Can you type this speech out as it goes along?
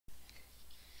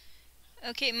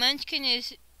Okay, Munchkin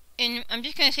is, and I'm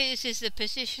just gonna say this is the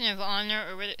position of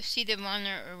honor or seat of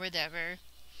honor or whatever.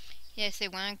 Yes, they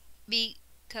want to be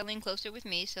cuddling closer with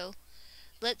me, so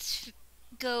let's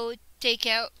go take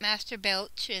out Master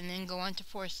Belch and then go on to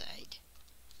Foresight.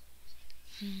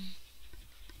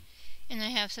 And I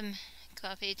have some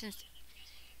coffee.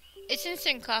 It's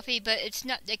instant coffee, but it's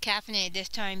not decaffeinated this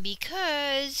time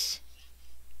because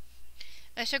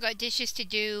I still got dishes to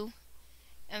do.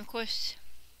 And of course,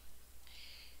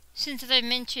 since as I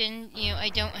mentioned, I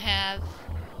don't have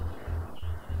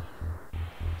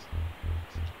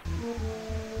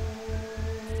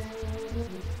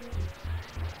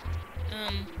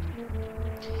um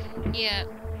yeah,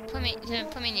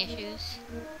 plumbing issues.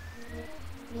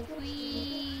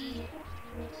 We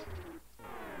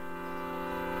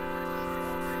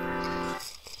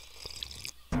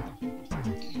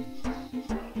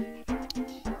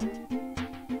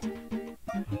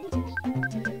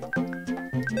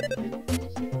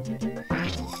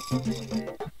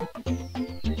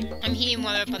I'm heating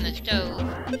water up on the stove,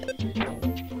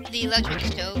 the electric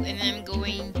stove, and then I'm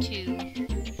going to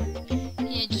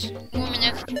just warm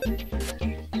enough.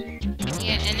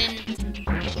 Yeah, and then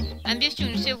I'm just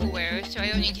doing silverware, so I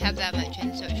don't need to have that much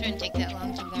in, so it shouldn't take that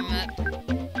long to warm up.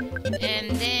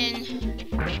 And then,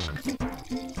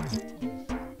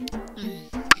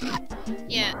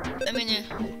 yeah, I'm gonna,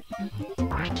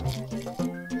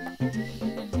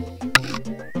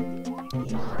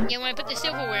 yeah, when I put the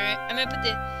silverware, I'm gonna put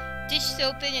the dish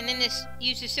soap in, and then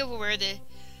use the silverware to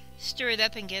stir it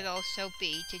up and get it all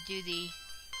soapy to do the,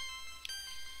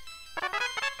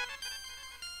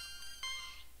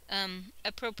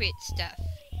 appropriate stuff.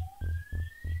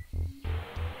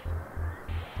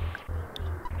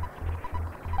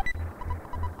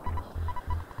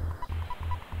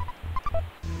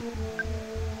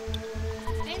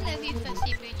 I love you,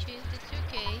 Fussy Britches. It's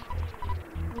okay.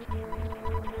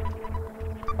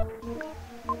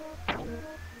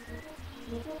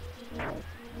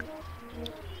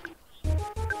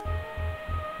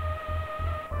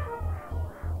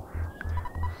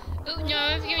 Oh no,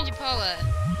 I was giving to Paula.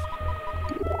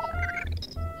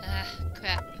 Ah,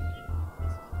 crap.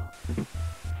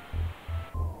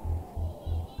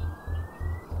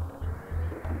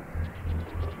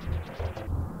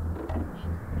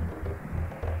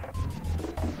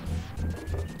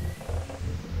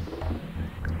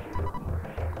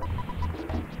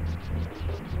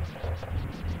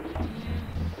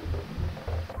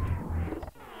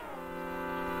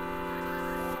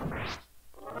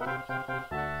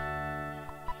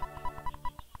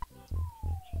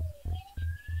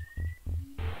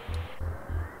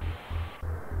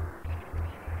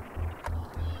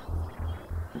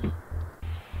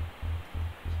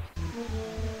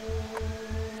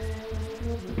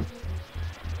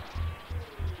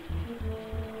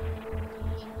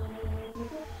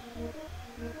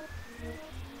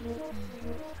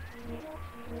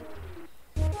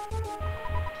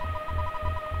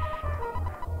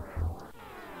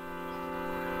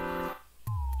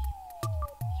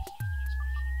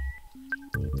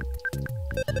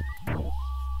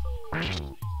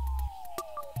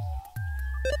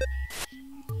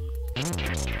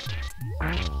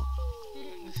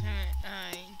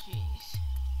 Jeez.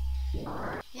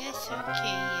 Yes,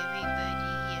 okay, everybody.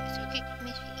 Yes, okay.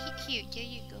 Here, there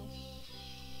you go.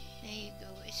 There you go.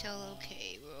 It's all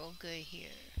okay. We're all good here.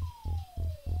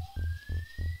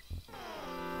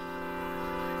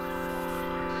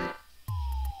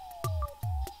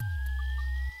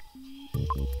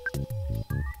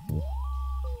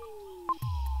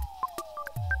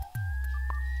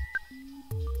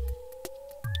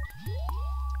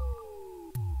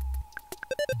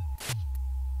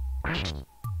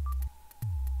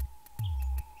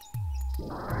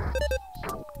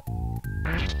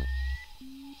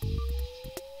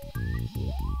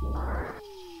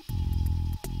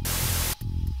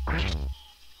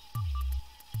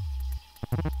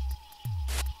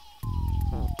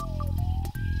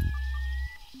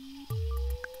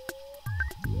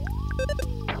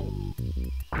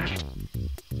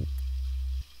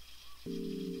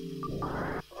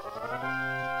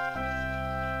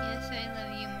 Yes, I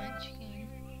love you, Munchkin.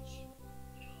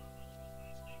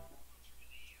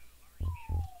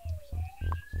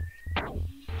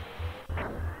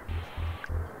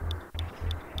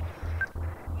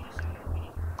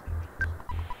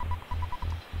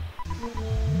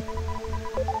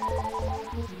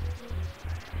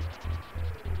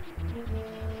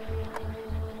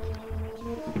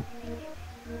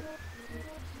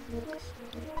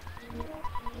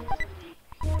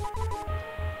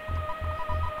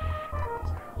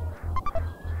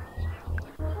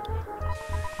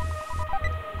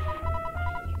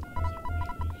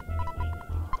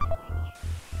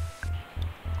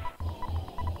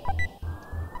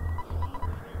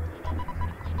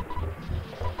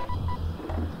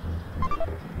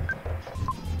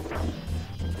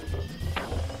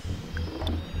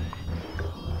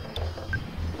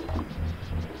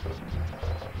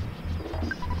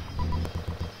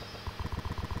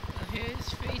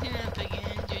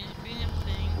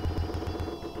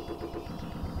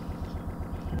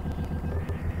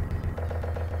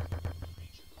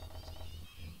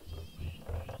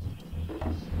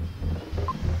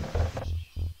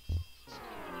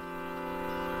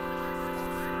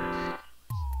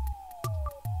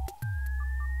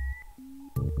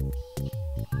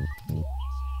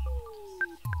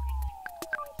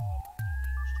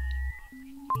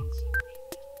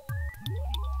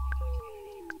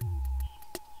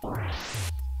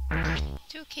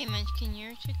 Okay, Munchkin,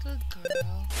 you're a good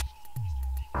girl.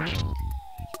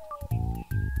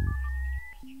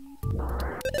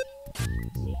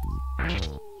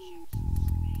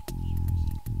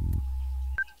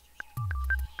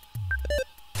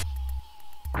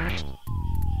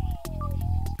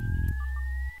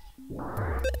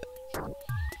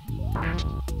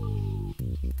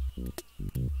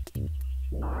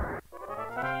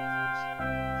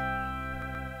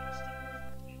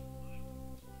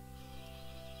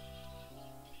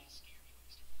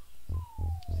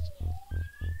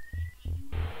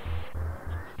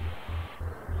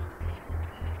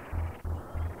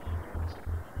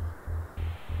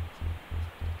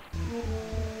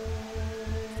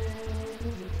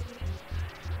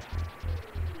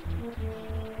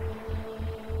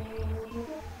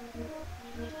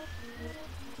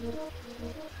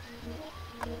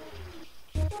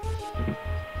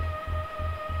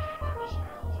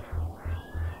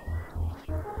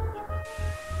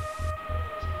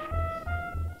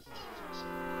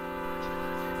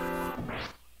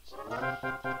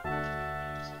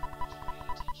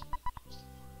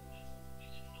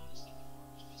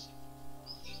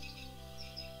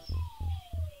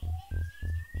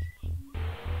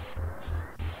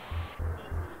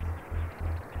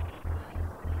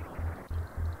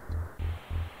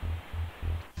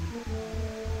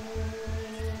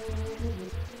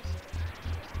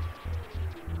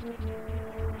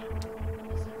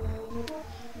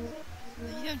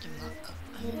 You have to muck.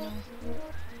 I don't know.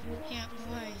 Yeah,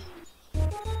 why?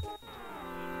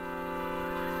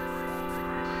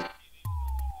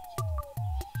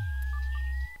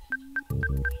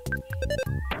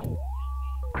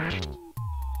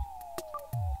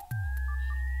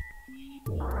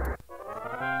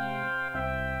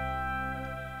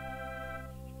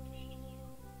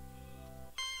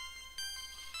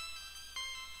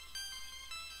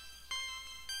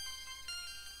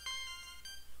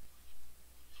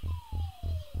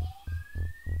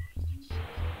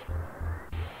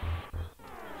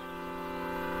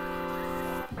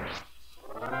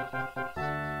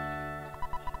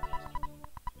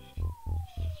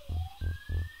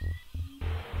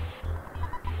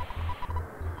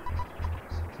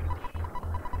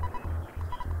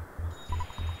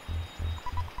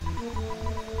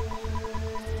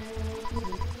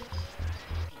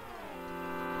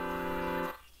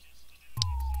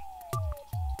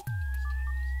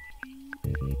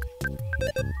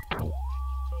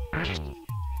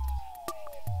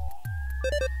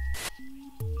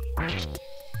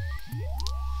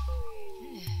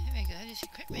 There we go, I just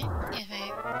equipment. Yes, my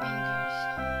fingers.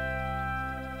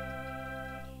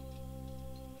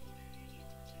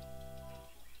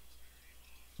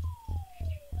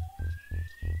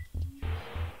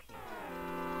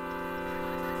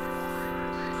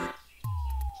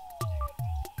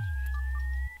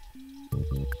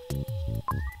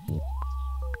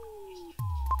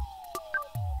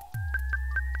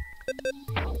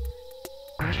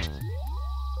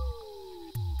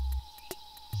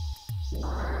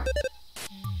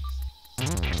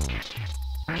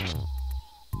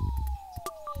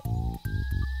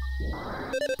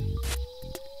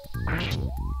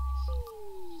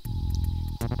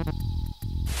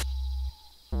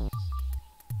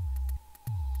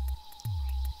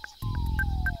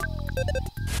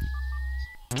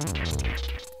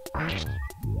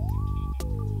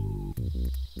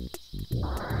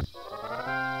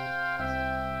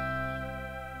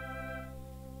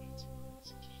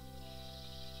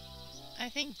 I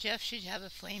think Jeff should have a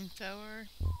flamethrower.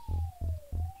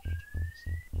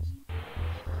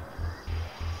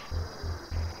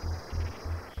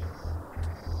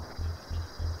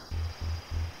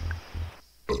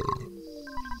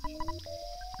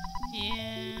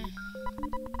 Yeah.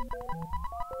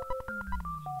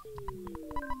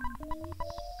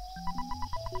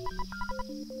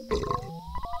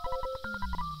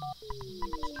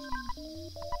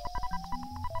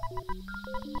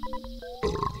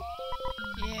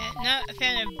 Yeah, not a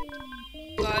fan of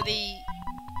body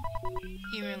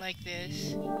humor like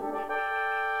this.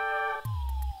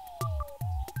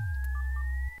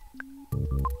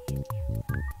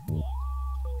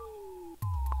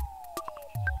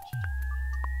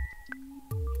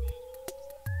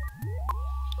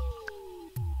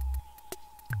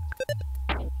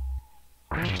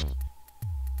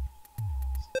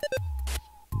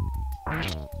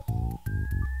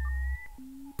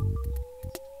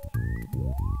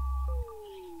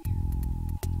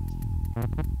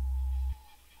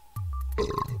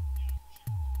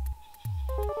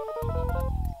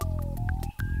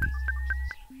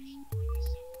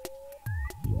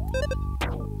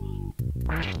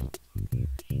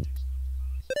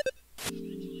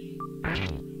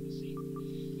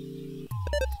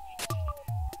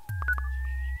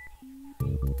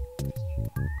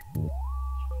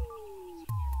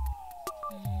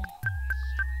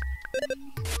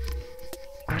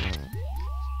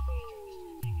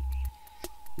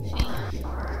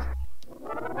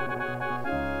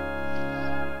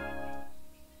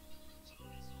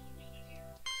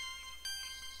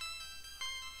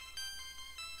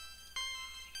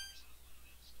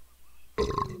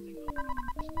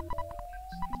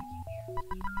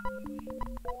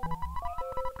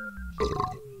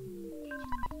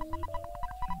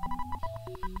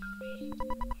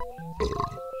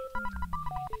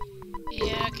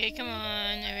 Yeah, okay, come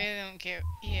on. I really don't care.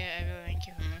 Yeah, I really don't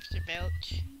care for Monster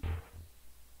Belch.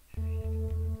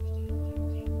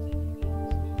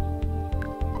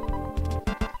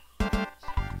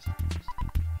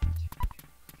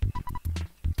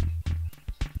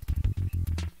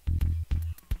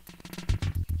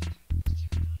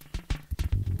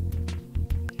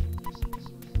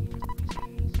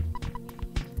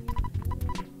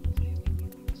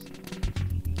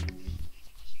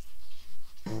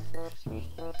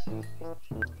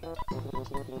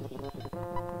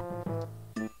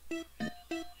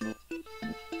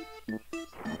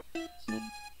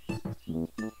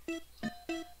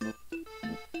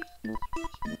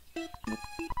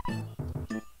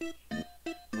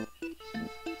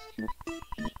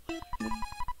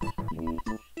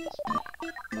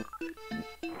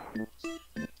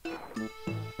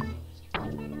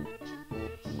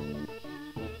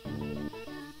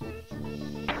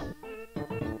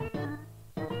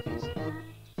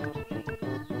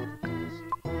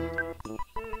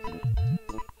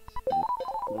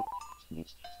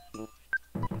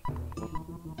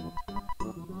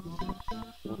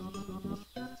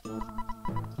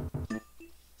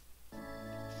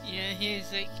 Yeah,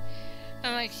 he's like,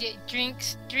 I'm like, yeah, drink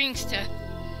stuff.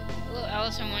 Little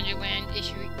Alice in Wonderland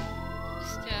issue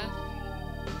stuff.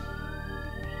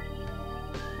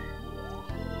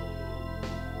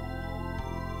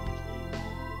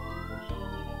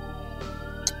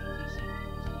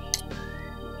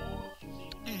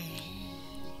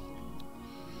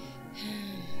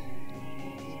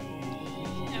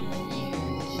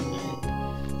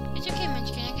 It's okay,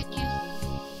 Munchkin, I got you.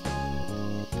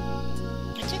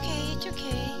 It's okay, it's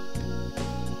okay.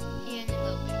 Yeah, and a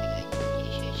little bit.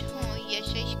 Oh, yes,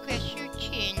 I scratch your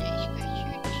chin, I scratch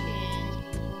your chin.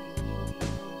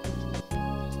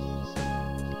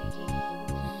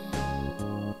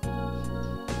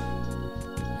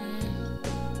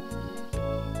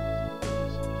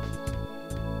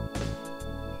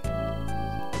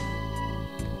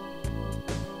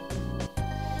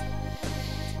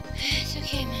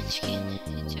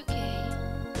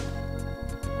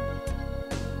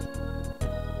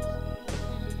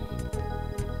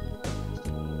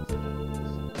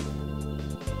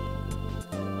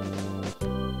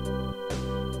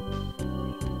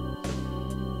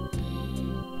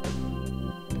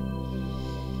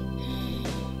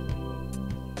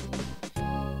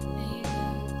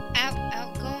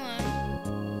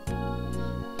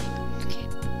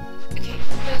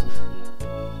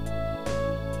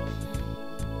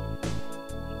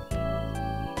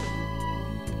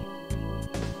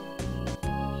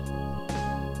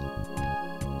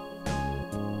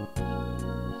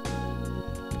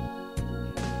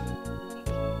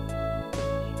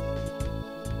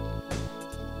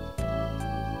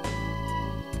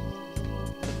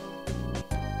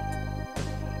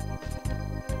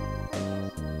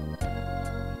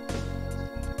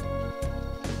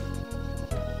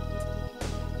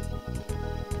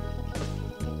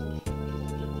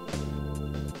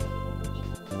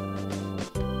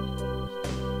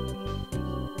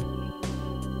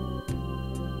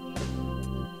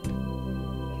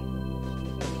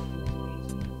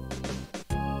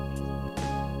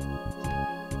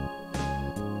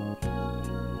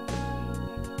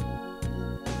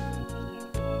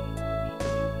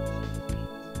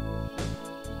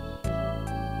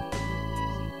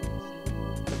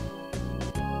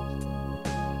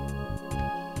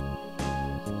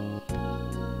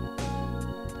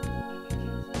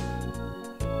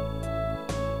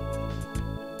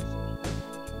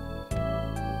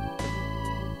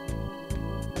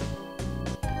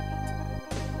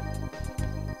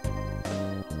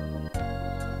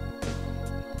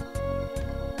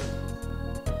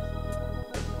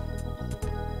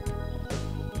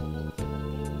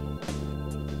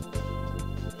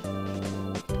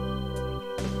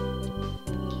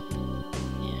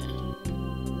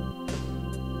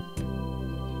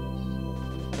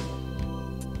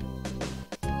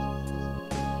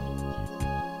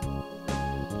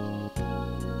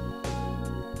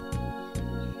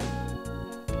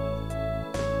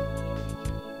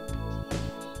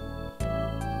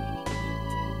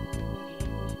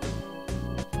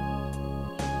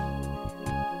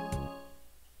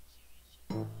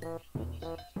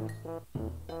 You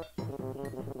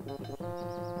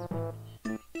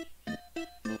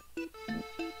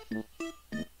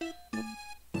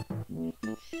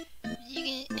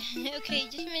can. Okay,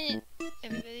 just a minute,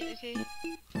 everybody. Okay.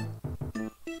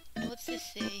 What's this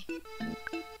say?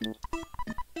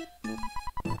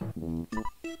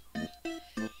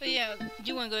 But yeah, I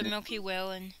do want to go to Milky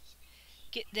Well and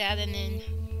get that, and then.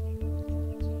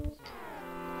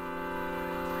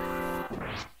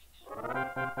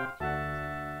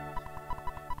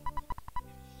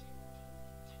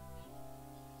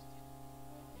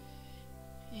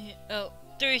 Yeah, oh,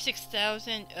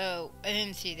 36,000. Oh, I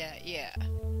didn't see that. Yeah.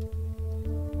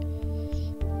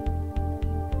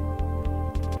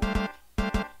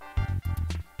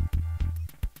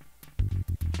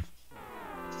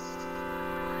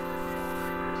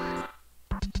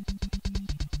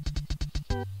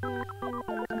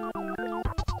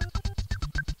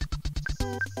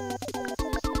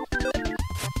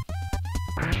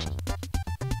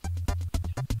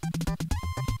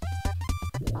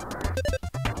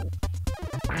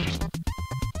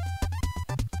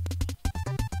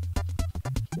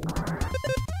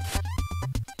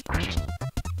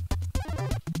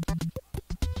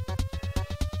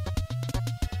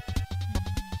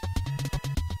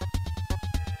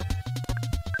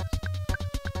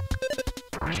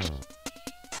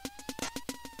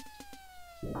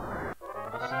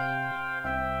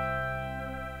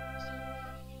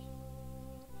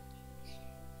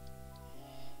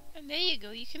 And there you go.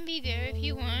 You can be there if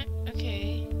you want.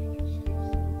 Okay.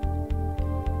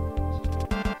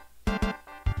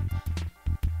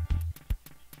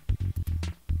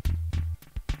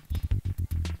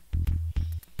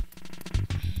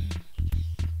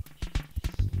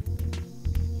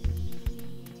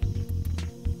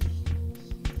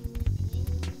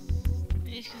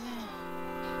 It's gonna...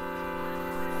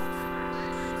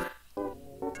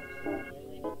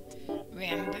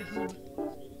 Rambo.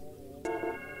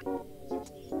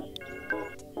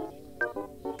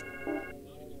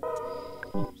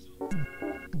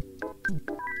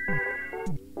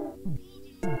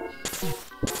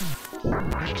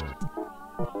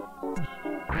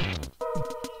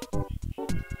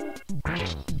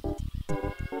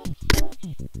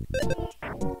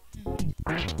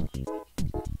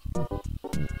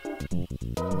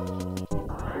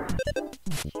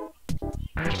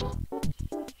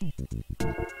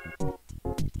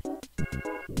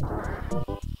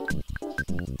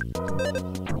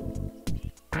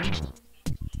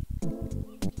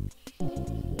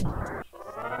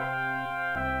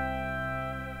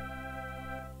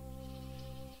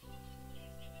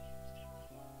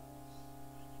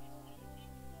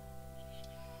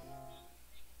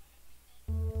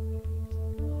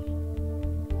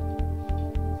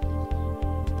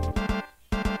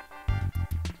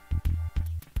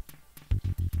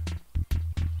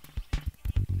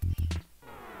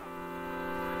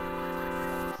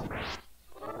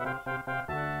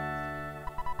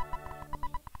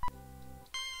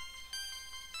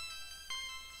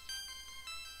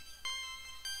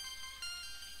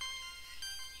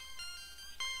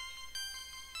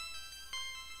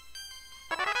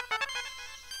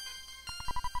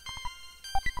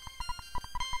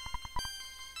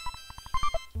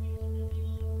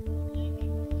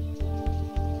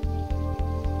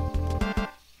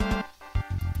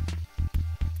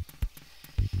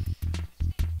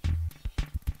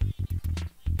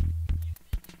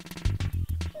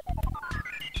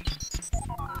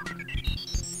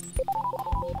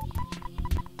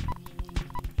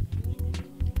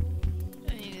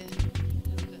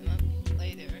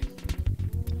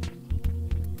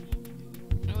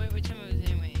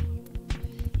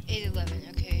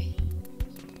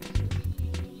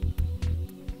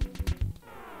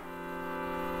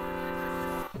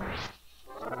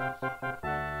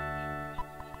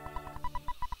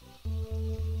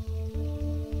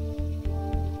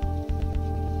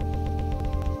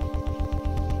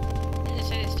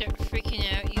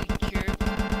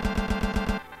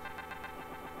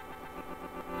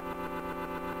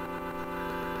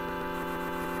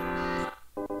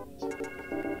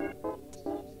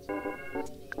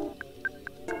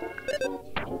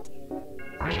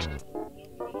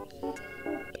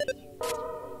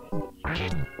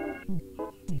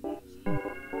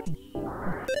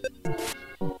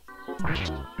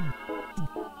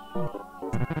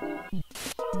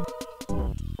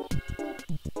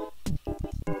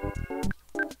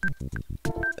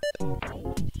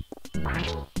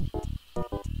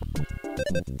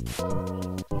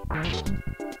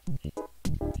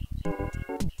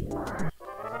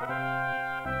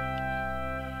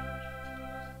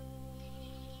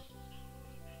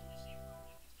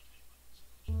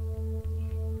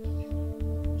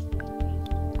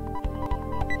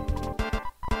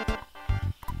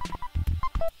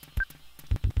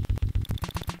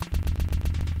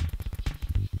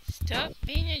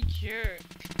 being a jerk.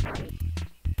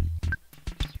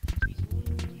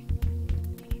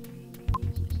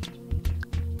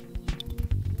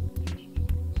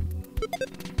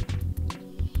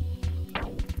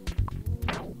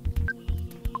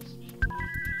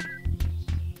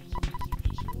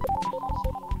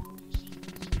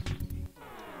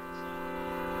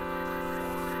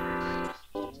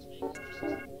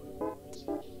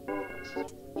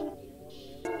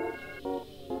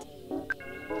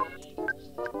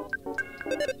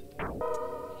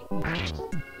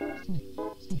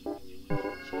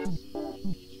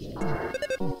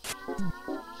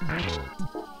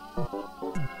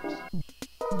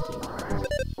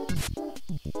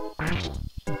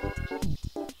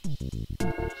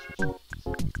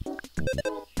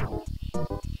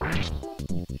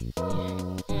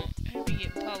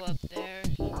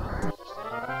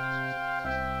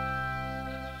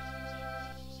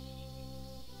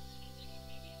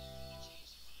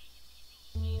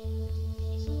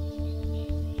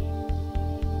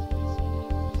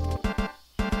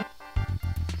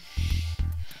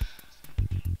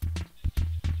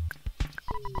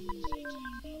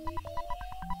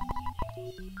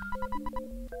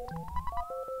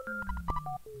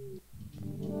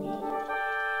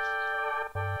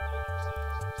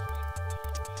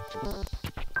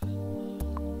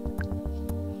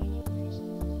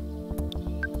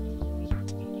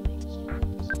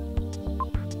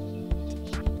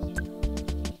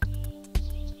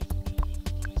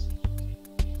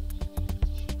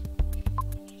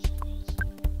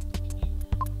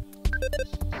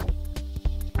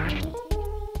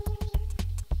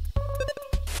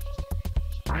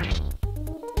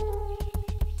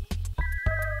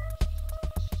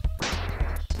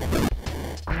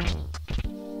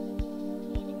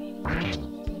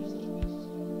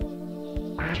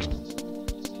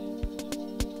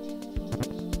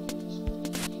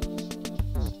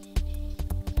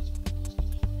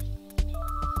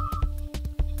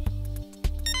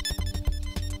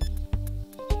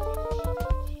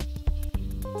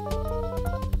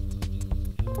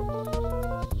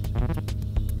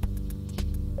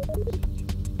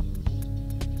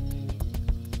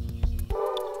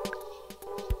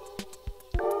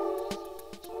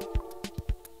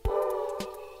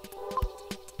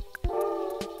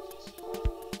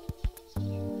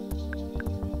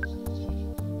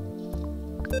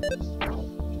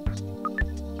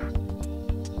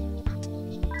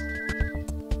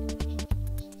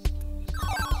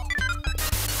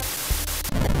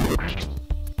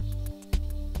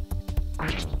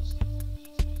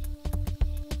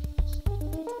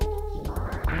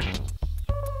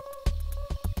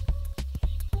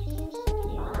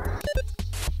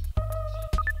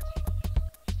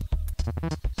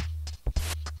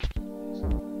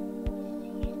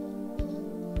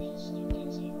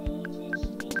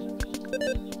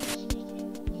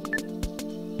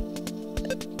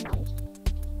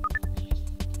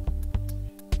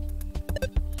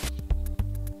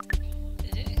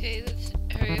 Okay, let's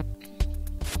hurry up.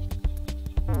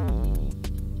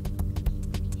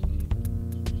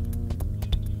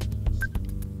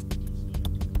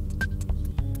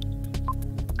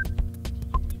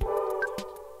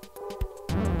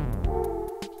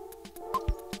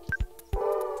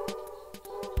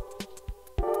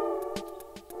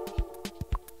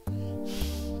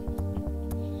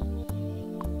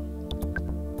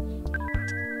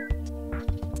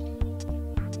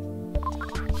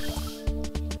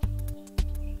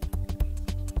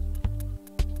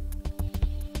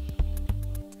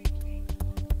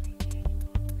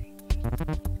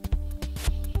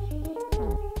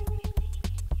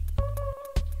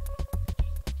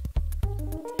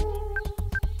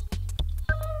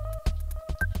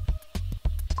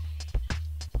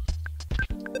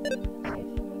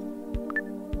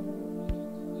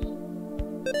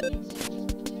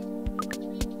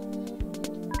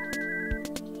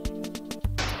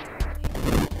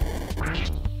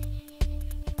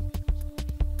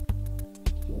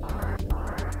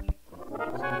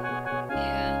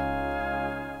 Yeah.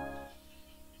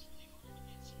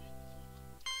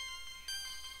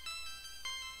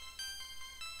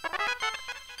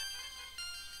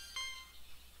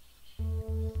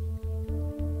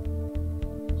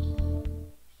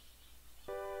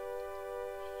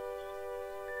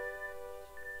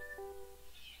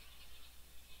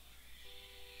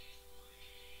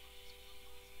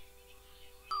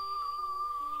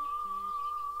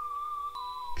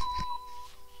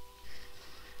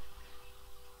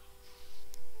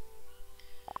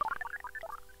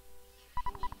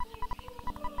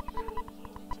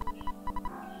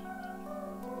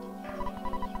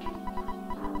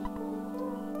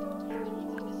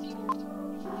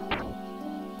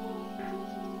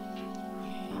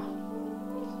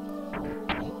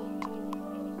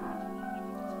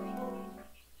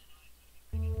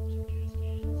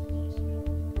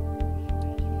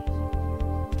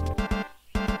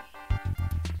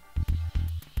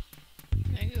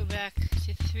 back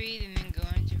to 3 and then go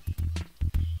into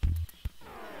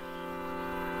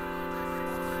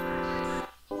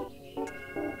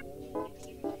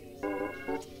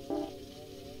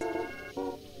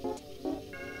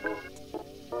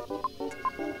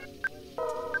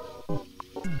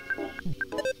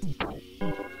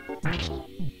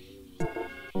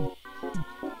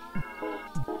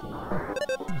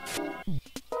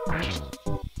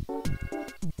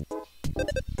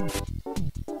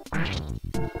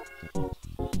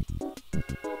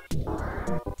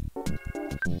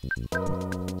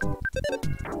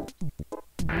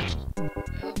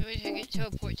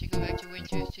teleport to go back to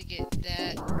Winters to get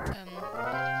that,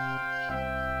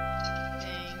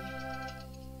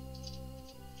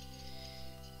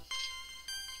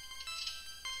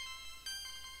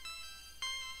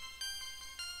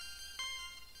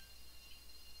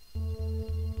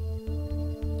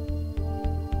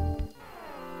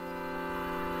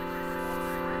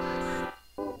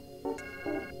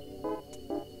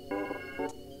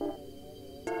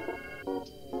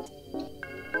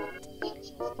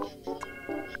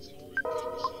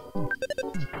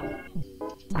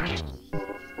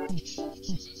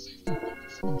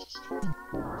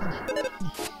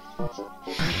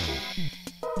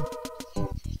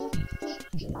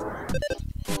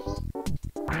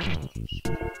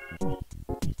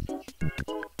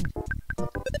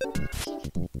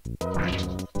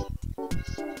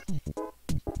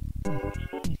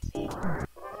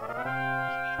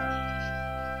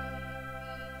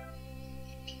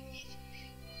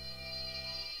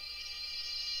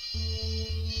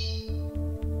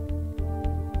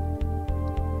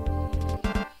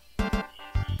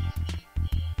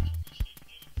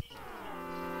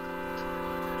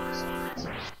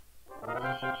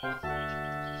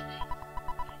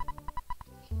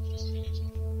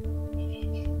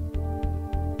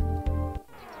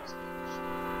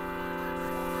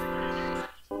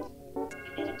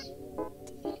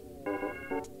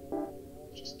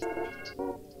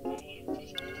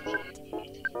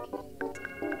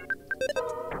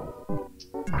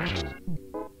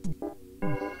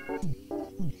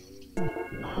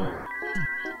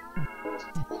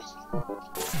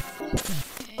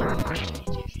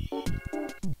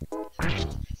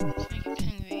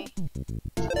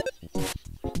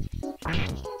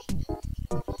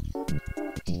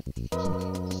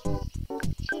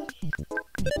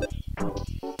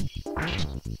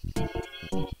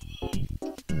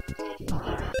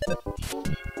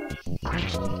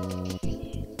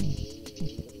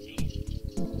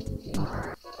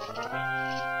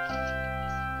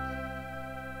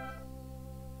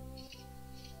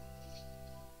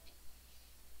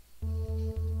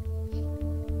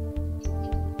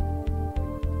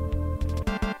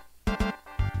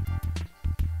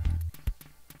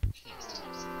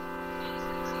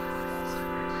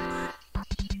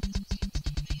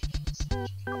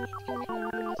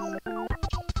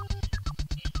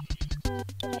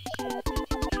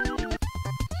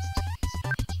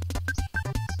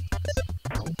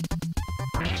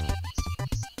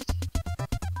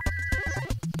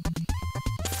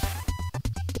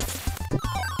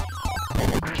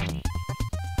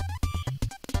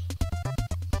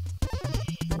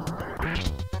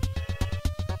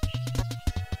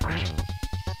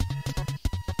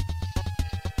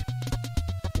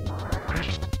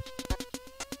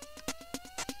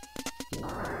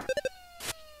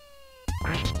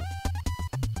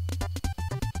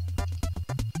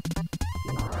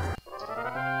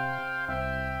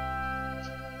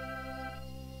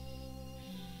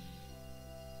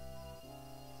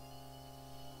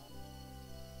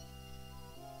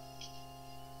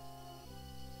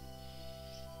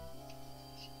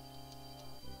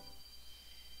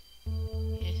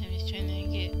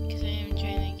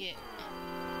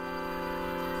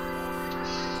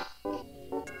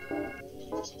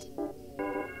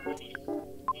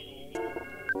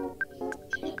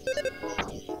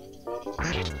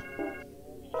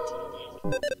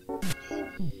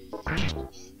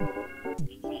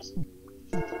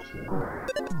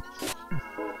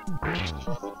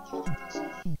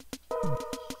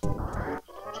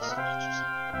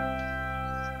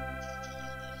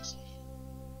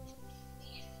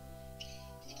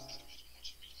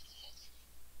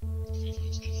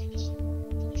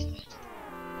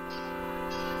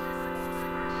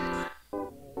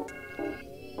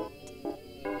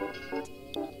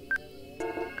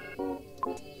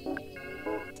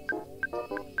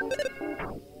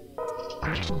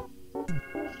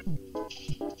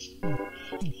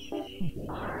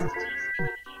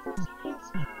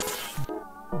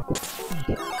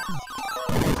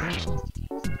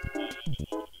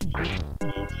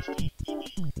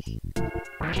 thing. Yeah,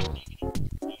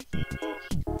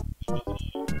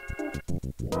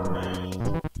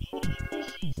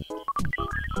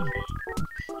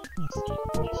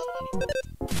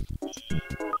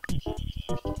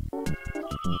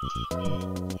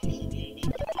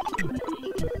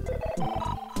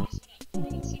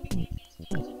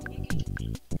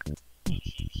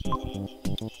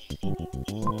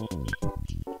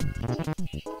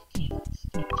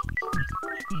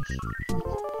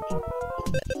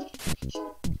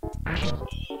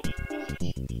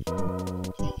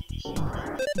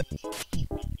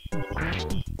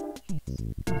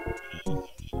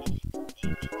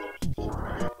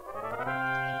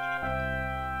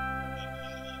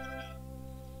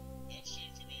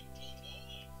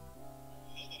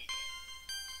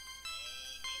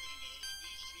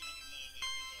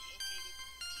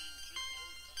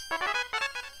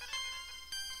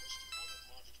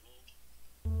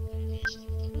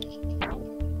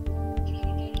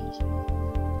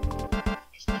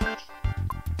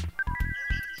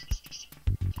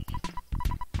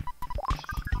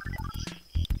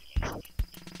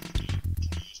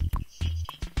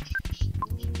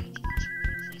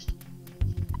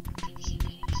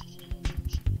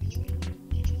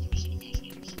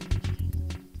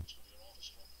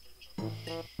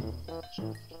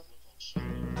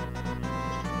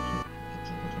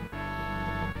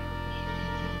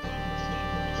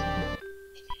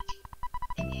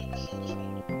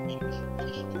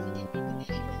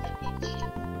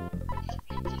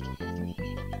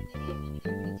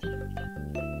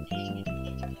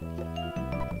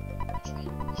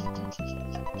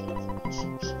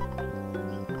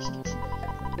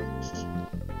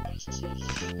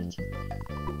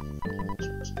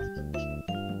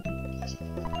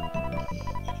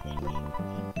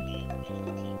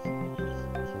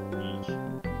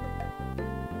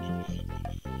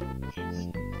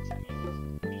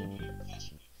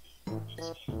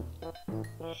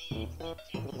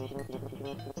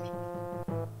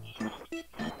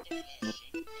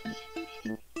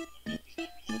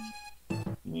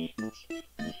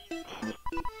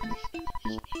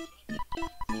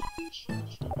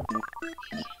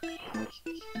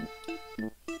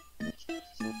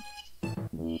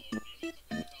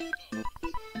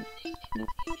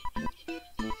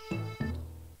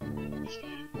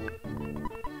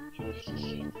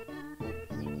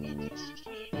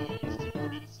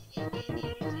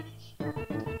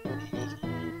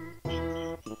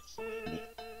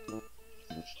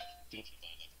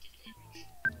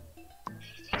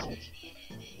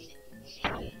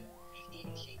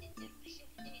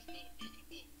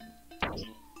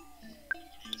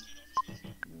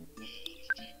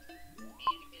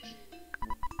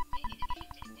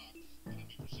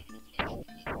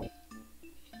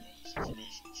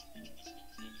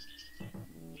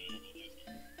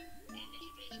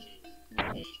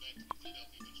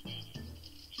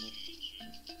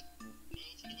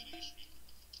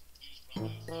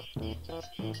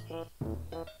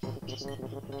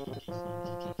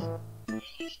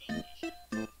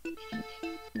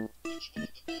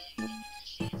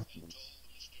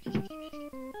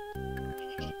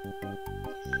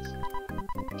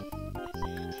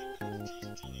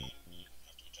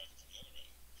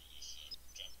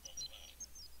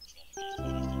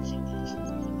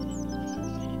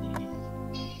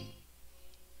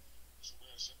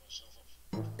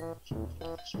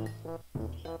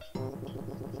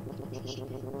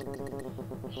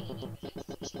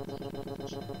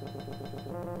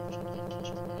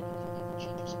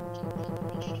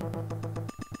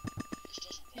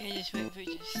 just wait for it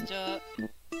to stop.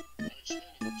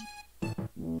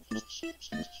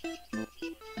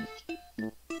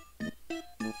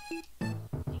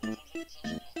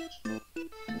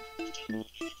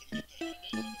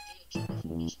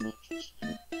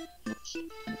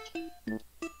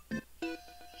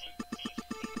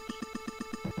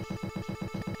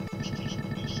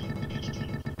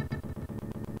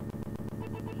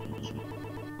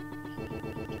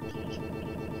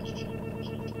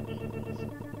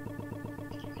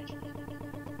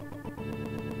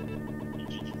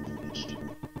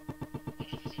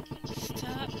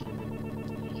 Stop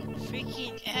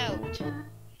freaking out.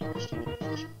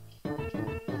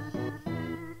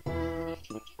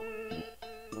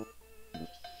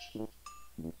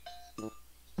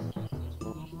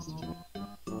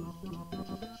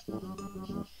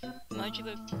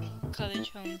 Modular cottage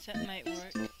homes, that might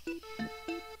work.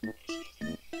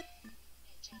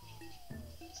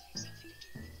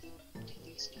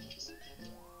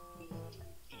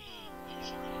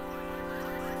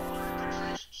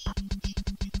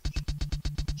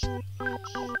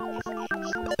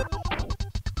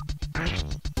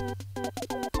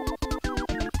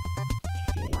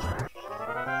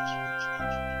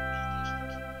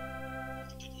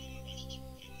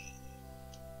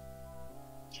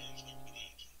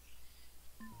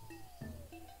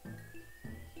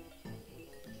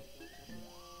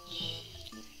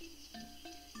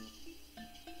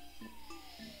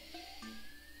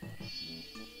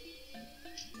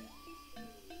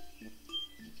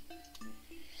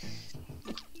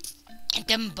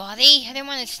 dumb body. I don't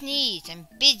want to sneeze. I'm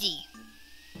busy.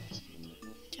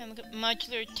 Time to look at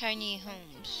modular tiny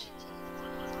homes.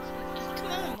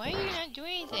 Come on, why are you not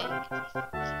doing anything?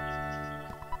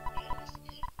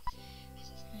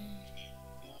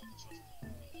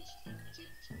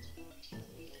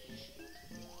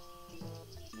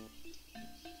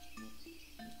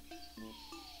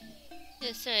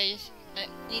 Yes, sir, I just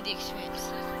need the experience.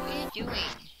 What are you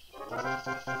doing?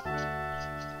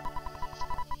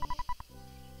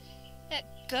 Let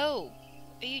go!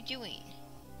 What are you doing?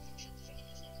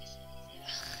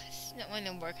 Ugh, it's not going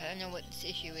to work. I don't know what this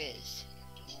issue is.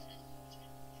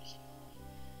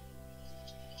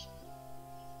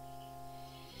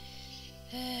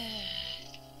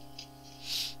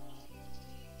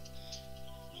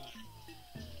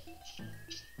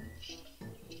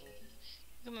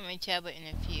 Come on my tablet in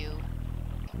a few.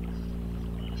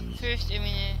 First, I'm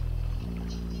gonna...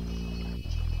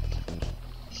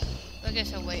 I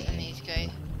guess I'll wait on these guys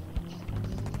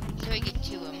until I get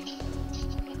to them.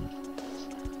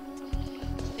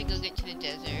 I think I'll get to the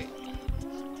desert.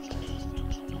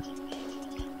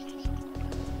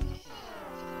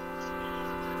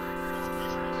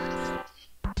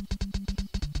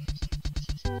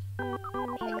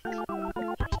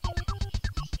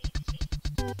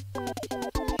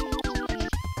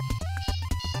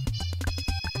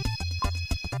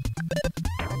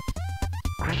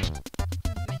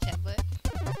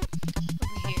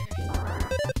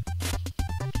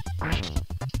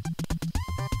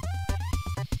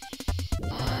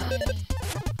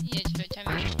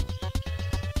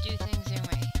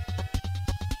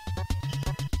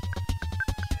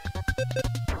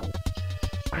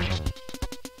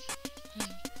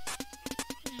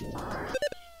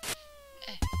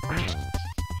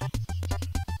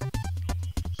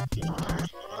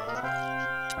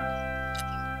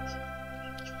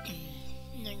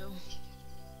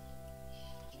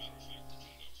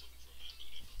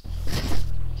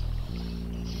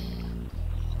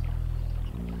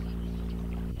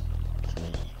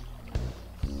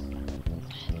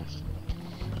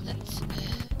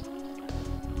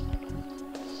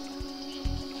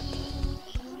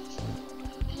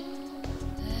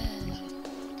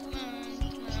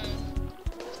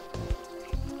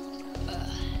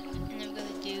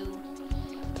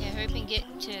 Get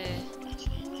to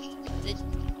the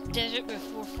desert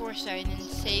before Foresight and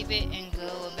save it and go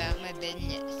about my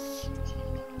business.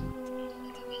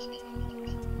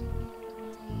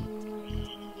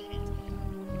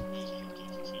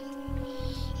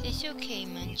 It's okay,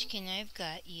 Munchkin, I've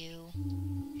got you.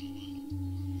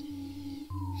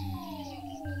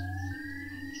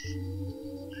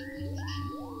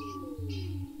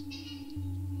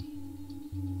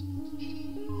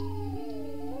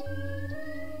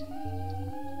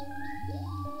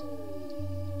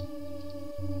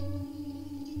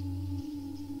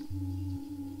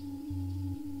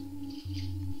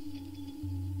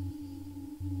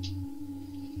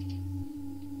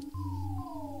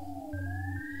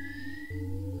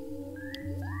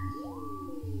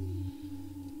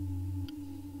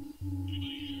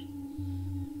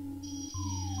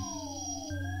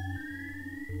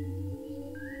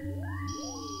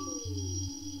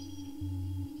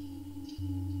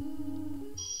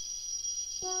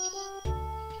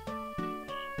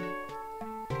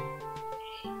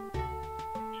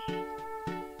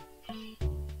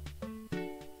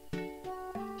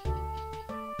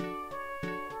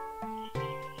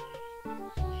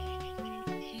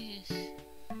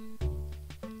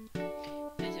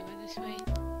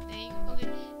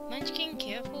 Munchkin,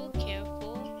 careful,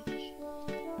 careful.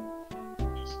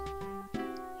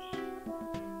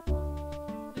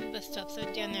 The bus stop's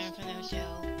right down there in front of the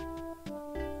hotel.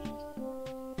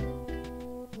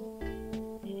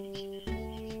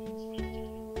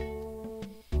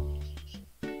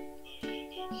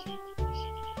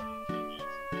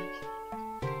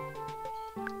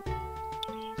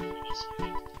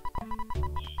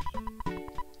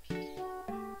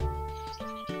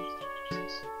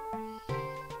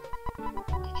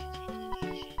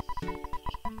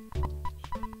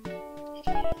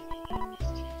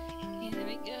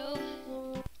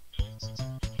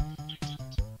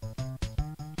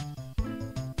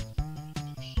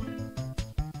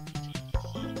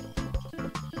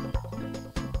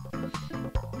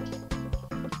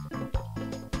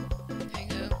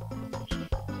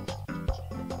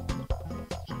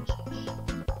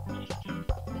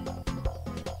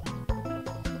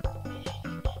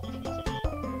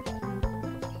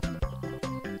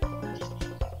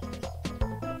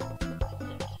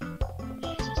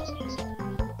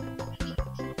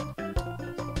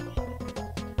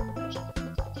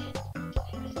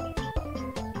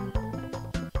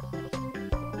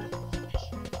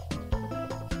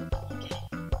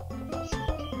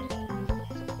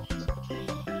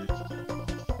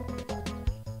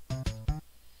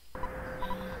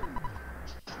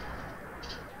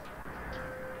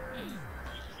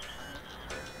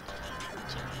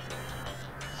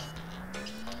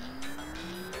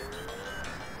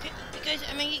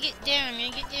 gonna get down. I'm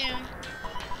gonna get down.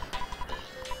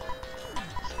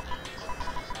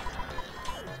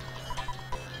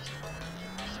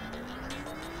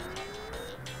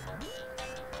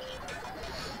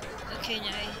 Okay, now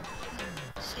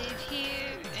I save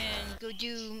here and go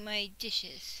do my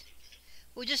dishes.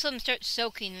 We'll just let them start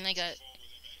soaking and I got,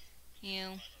 you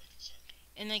know,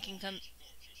 and I can come,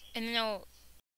 and then I'll